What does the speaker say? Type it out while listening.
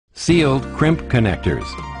Sealed crimp connectors.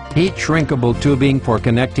 Heat shrinkable tubing for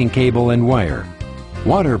connecting cable and wire.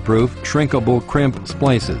 Waterproof shrinkable crimp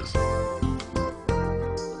splices.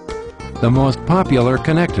 The most popular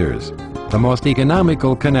connectors. The most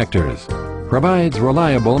economical connectors. Provides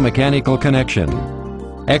reliable mechanical connection.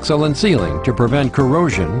 Excellent sealing to prevent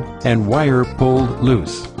corrosion and wire pulled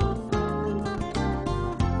loose.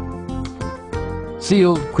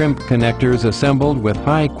 Sealed crimp connectors assembled with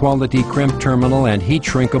high-quality crimp terminal and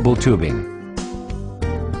heat-shrinkable tubing.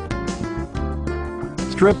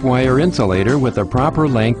 Strip wire insulator with the proper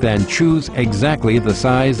length and choose exactly the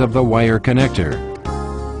size of the wire connector.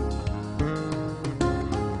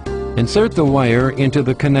 Insert the wire into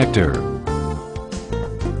the connector.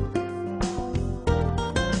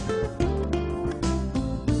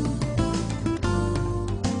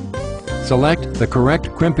 Select the correct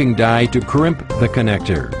crimping die to crimp the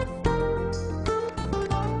connector.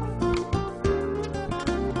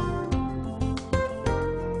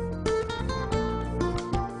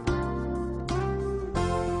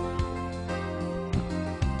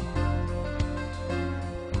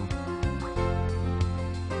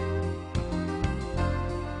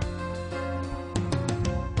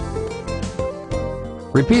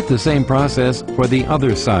 Repeat the same process for the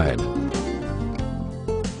other side.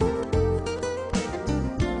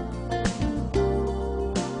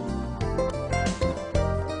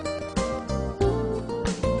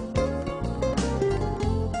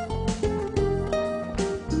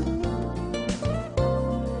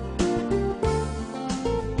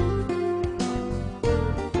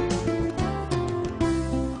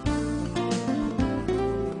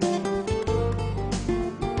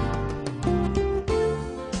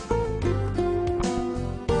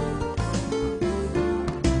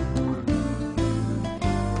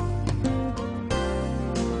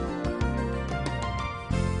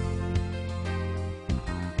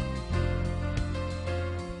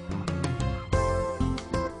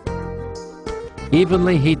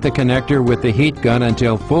 Evenly heat the connector with the heat gun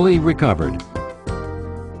until fully recovered.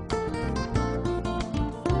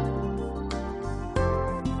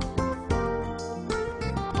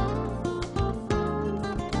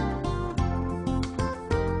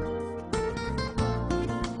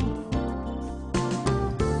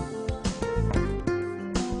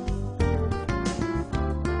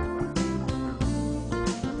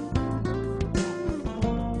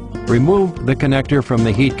 Remove the connector from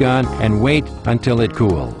the heat gun and wait until it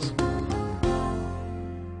cools.